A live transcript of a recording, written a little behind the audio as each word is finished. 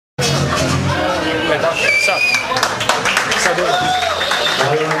Sad ovo.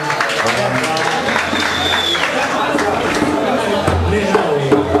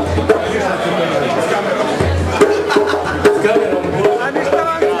 A ništa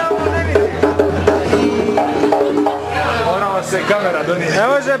vam samo ne vidi. Moramo se kamera donijeti. Ne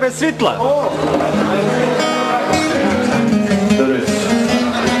može bez svitla.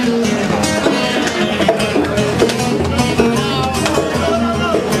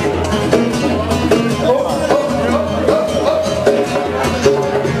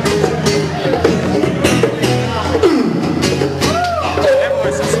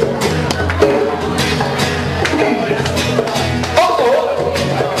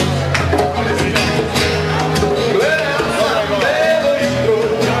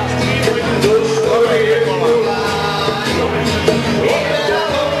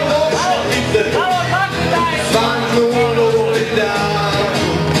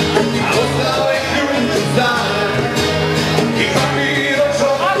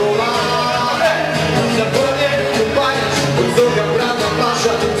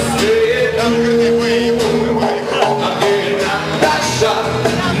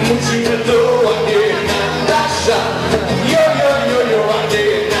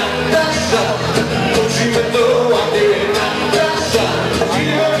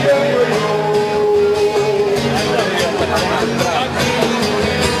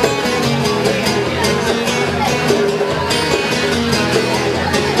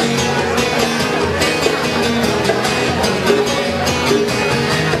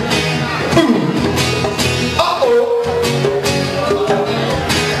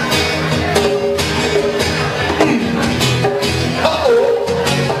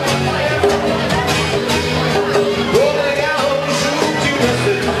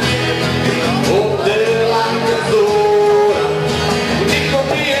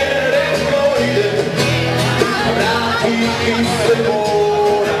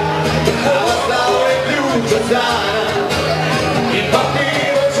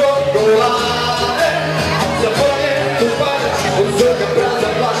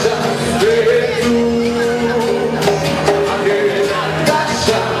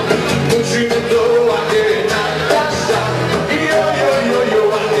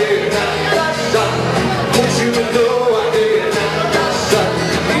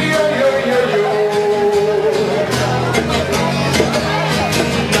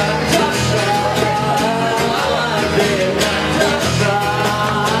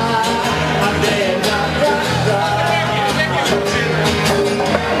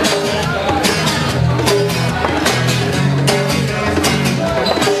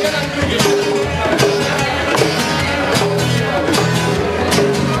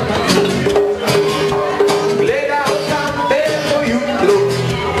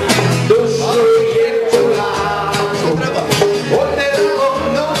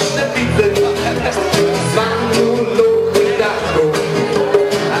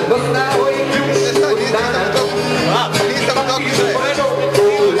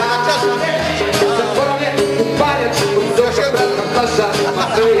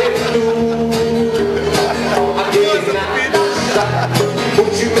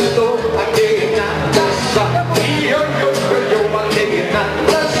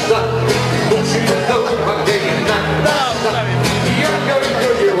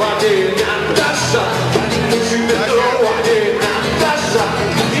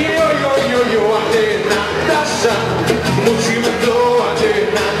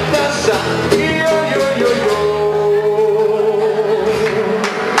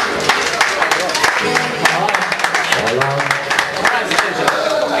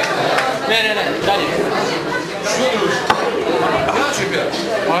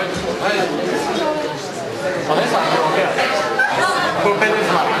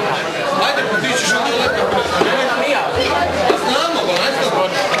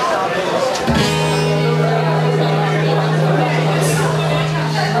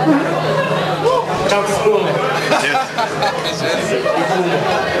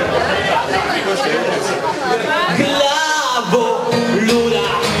 Glavo luda,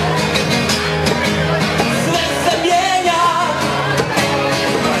 sve se mijenja,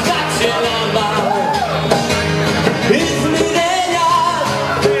 sad će nama izmirenja,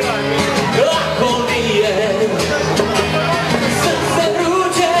 lako nije, srce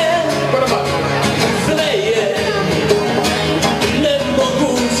vruće, sve je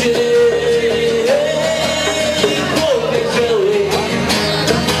nemoguće, ko ne želi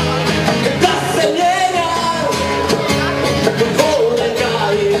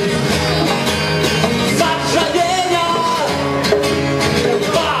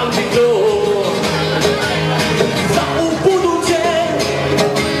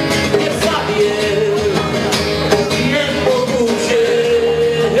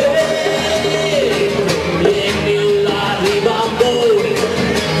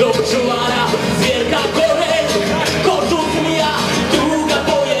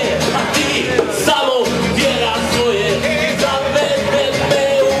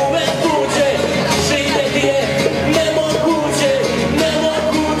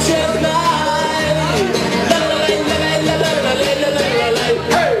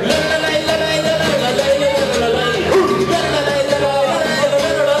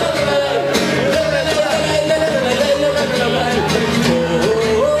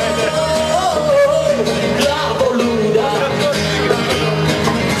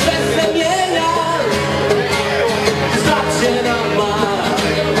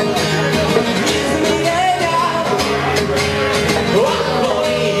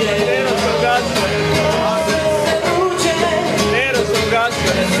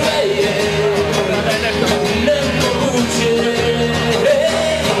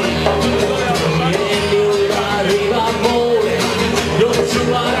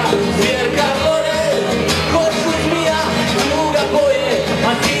čuvara, Svirka gore, košu zmija, druga boje,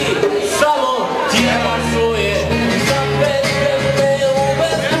 a ti samo tjeraš svoje. Zapet me u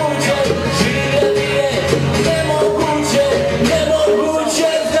bespuće, živjeti je nemoguće, nemoguće,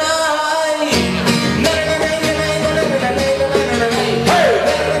 znaj.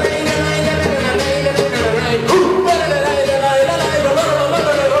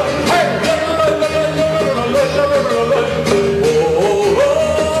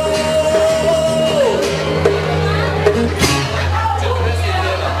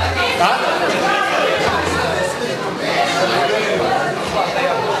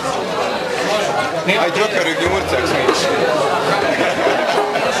 Ajde, okaruj gljumurce ako smiješ.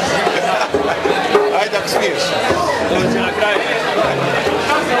 Ajde ako smiješ. Dođe na kraju.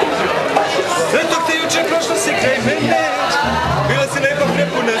 Zato te jučer prošla si kraj mene, bila si lepa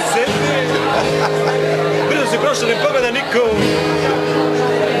prepuna sebe. Brzo si prošla, ne pogleda niko,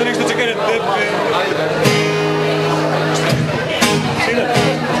 da ništa čeka na tebe.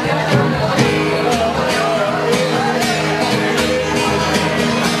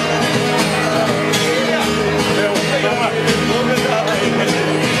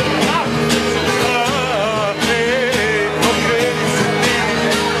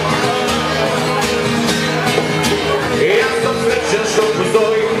 Što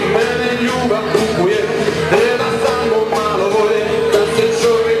postoji, mene ljubav kupuje, treba samo malo volje, da se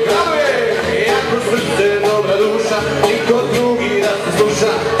čovjek raduje. Jako srce, dobra duša, niko drugi da se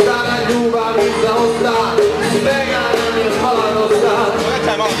sluša, tada ljubav mi zaosta, svega nam je hvala dosta.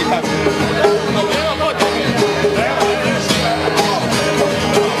 Povećaj malo gitaru.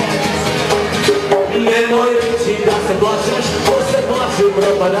 Nemoj reći da se plašeš, ko se plaši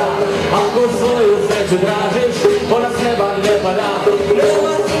propada, ako svoju sreću tražiš, ona s neba ne pada.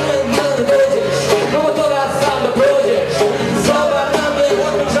 Nema svoje da dođeš, mnogo toga sam da prođeš, zora nam je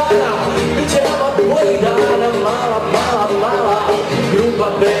odličana, bit će nama bolji dana, mala, mala, mala, grupa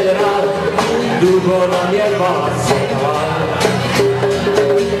pedera, dugo nam je mala sela.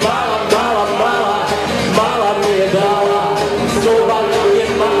 Mala, mala, mala, mala mi je dala, soba nam je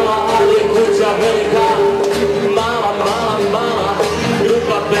mala, ali je kuća velika. Mala, mala, mala,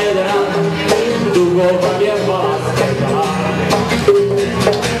 grupa pedera, dugo vam je mala sela.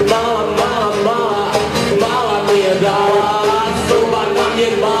 Mala, mala, mala, mala mi je dala, soba nam je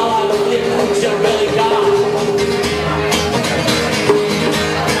mala, ali je kuća velika.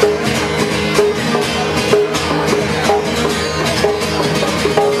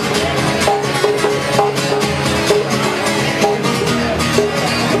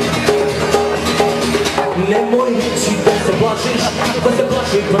 Nemoj reći da se plašiš, ko se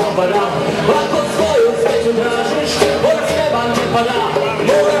plaši probara, ako svoju sreću tražiš, ona s neba ne pada.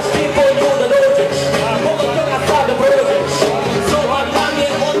 Moraš ti po nju da dođeš, mogo toga sad da prođeš, zova nam je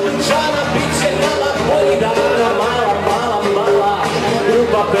odličana, bit će nama bolji dana. Mala, mala, mala,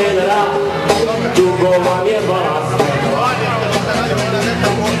 grupa pedera, dugo vam je mala sela.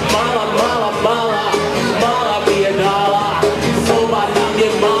 Mala, mala, mala, mala mi je dala, soba nam je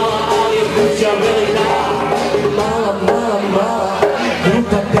mala, ali je kuća velika. Mala, mala, mala,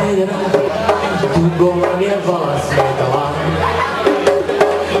 grupa pedera, dugo vam je vala smetala.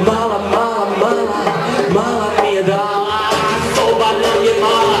 Mala, mala, mala, mala mi je dala, soba nam je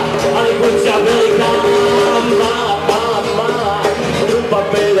mala, ali kuća velika. Mala, mala, mala, grupa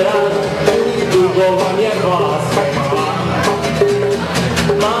pedera, dugo vam je vala smetala.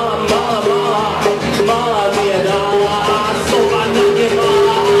 Mala, mala, mala, mala mi je dala, soba nam je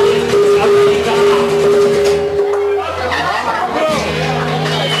mala, ali kuća velika.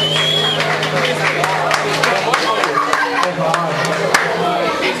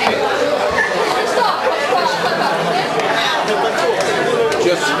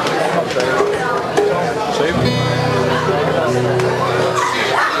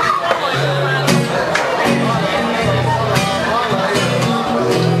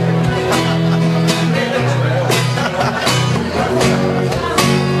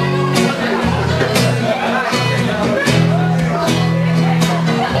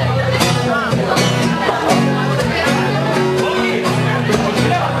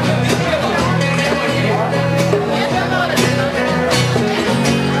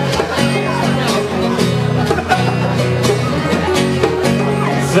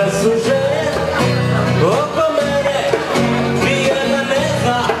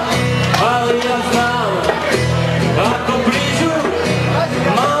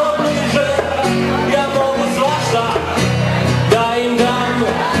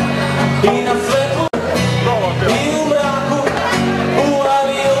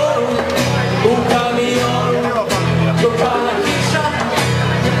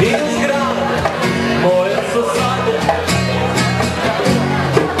 Ili grad, moja su sad.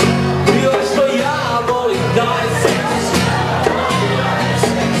 I ovo što ja volim taj seks.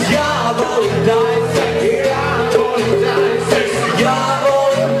 Ja volim taj seks. Ja volim taj seks. Ja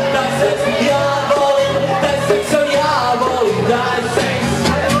volim taj seks. Ja volim taj seks. Ja volim taj seks.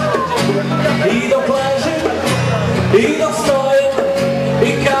 I dok ležim, i dok stojim,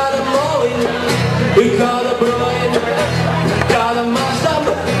 i kada molim, i kada brojim, kada maštam,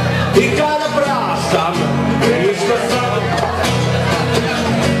 i kada praštam, ništa sam.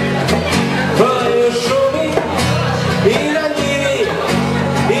 Pa i u šumi, i na njivi,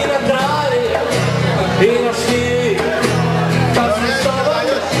 i na travi, i na šljivi, kad sam s tobom,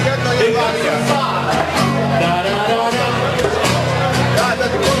 i kad sam sam.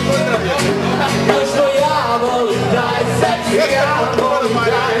 Još što ja volim taj seks, ja volim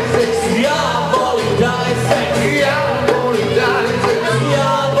taj seks, ja volim taj seks, ja volim taj seks, ja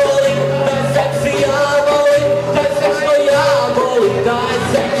volim taj seks, ja volim taj seks, što ja volim taj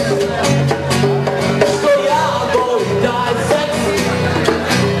seks, što ja volim taj seks,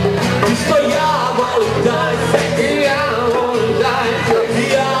 što ja volim taj seks, ja volim taj seks,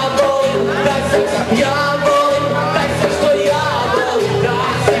 ja volim taj seks, ja volim taj seks, što ja volim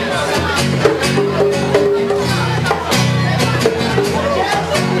taj seks.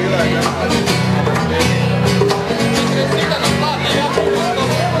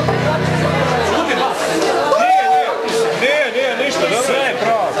 Nije, ništa, dobro. Sve je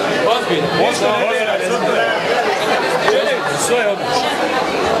pravo. Ozbiljno. Sve je odlično.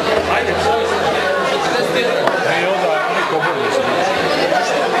 Ajde, i onda niko bolje se nije da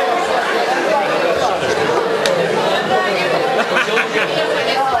se hvali.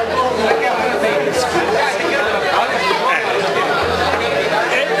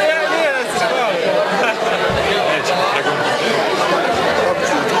 Neće, tako.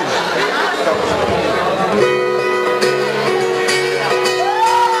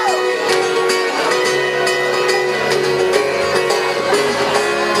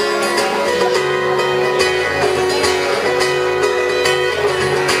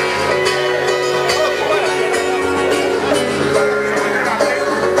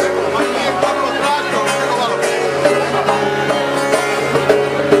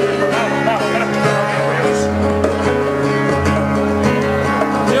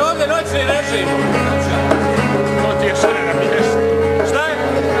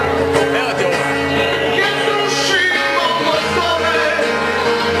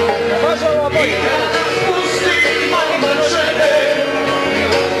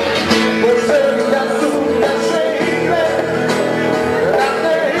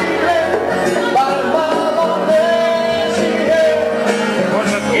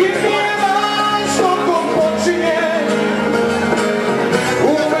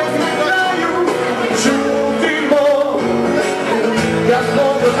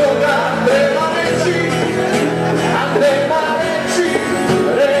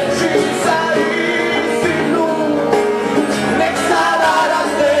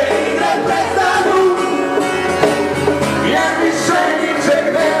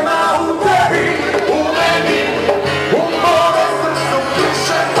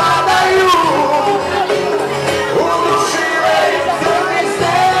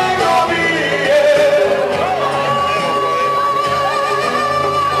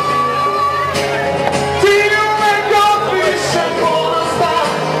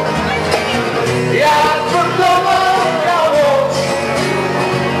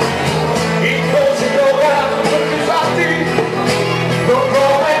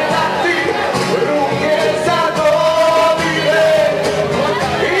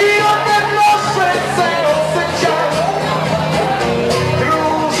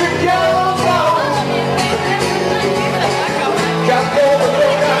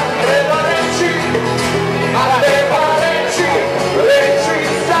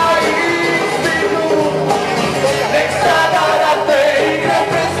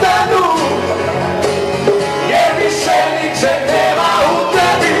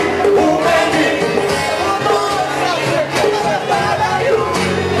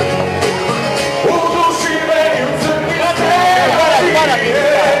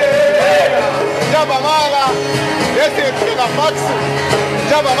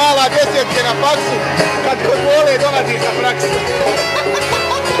 Džaba mala desetke na faksu, kad kod vole dolazi sa praksu.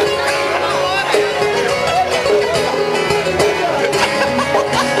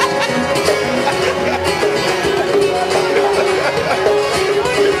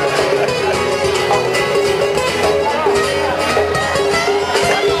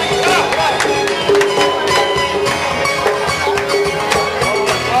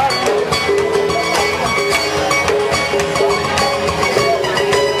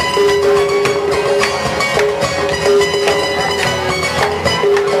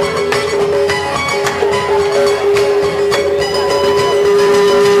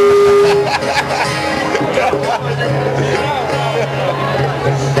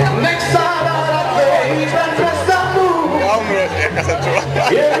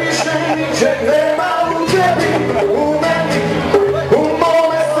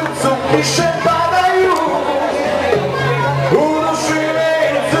 više padaju, u duši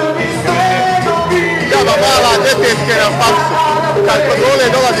vejcu mi snegovi. Džaba mala detetke na faksu, kad kod vole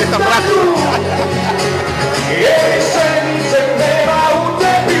dolazi sa praksom. Jer više ničeg nema u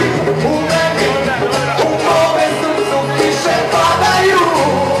tebi, u meni, u mome srcu više padaju,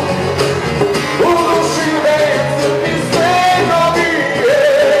 u duši vejcu mi snegovi.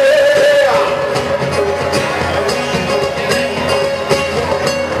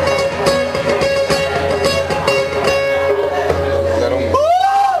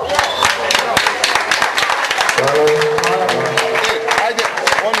 Ajde,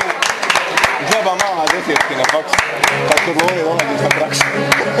 onu džaba mala detetke na faksu, kad kod vole dolazi sa praksom.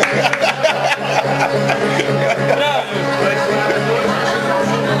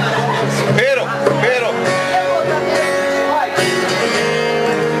 Pero, pero.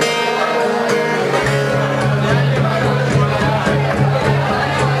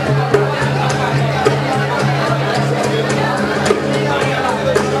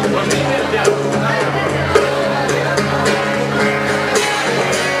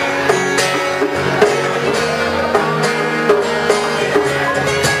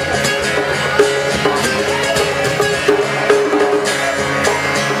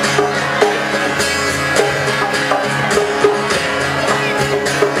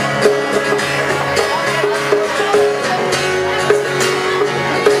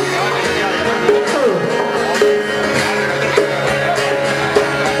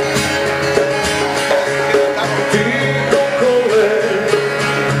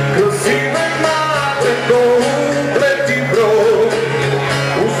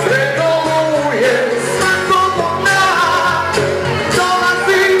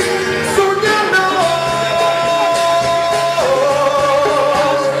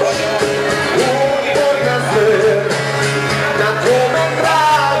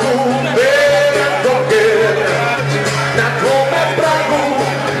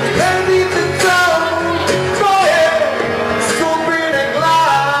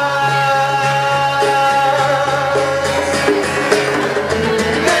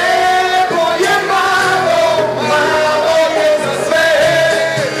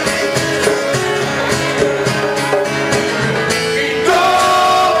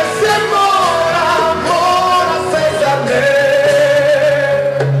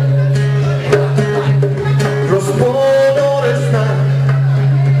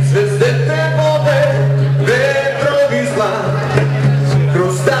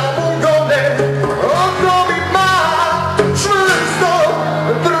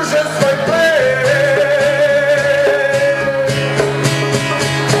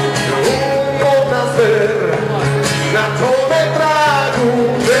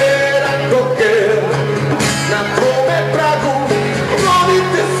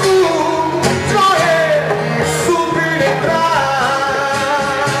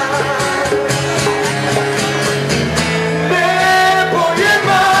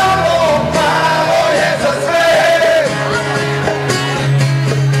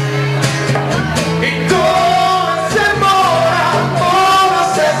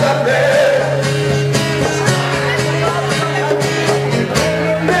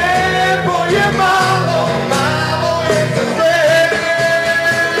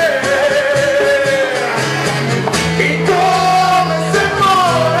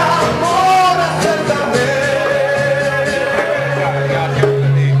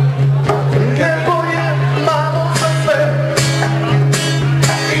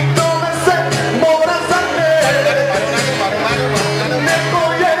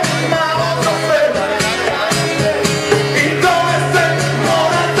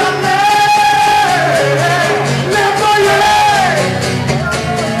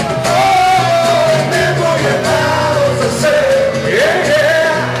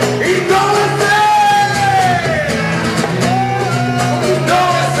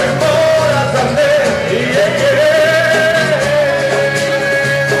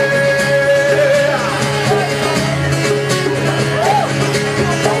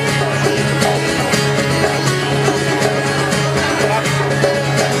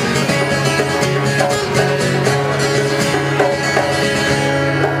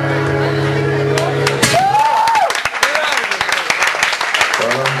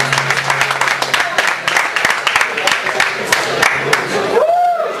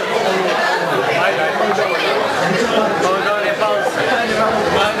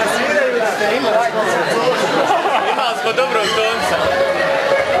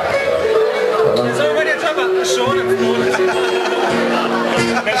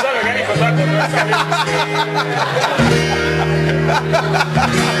 Ne zove ga niko tako.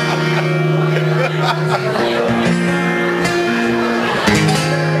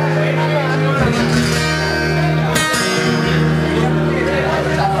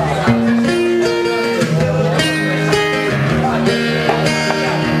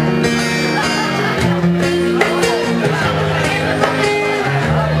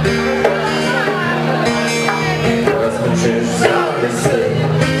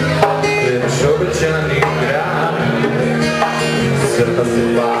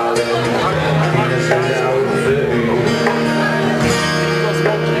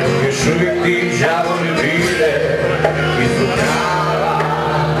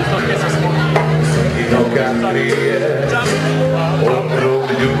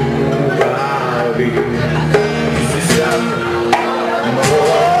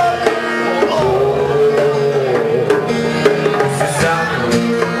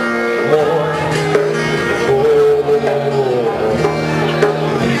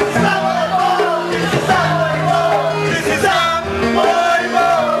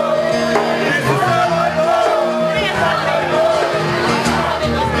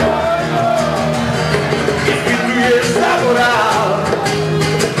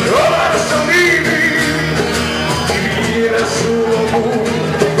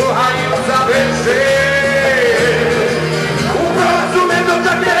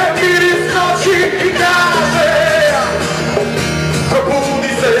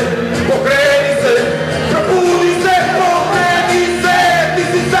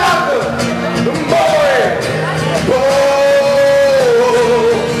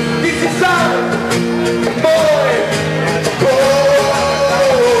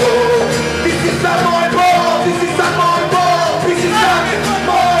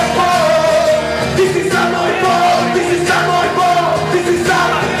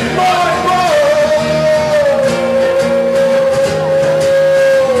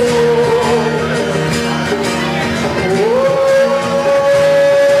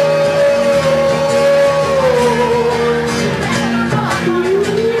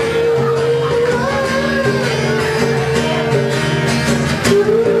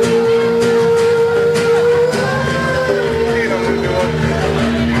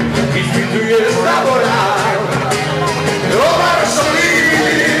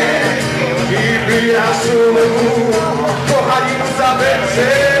 Kochani,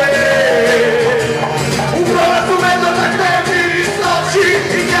 zabędzie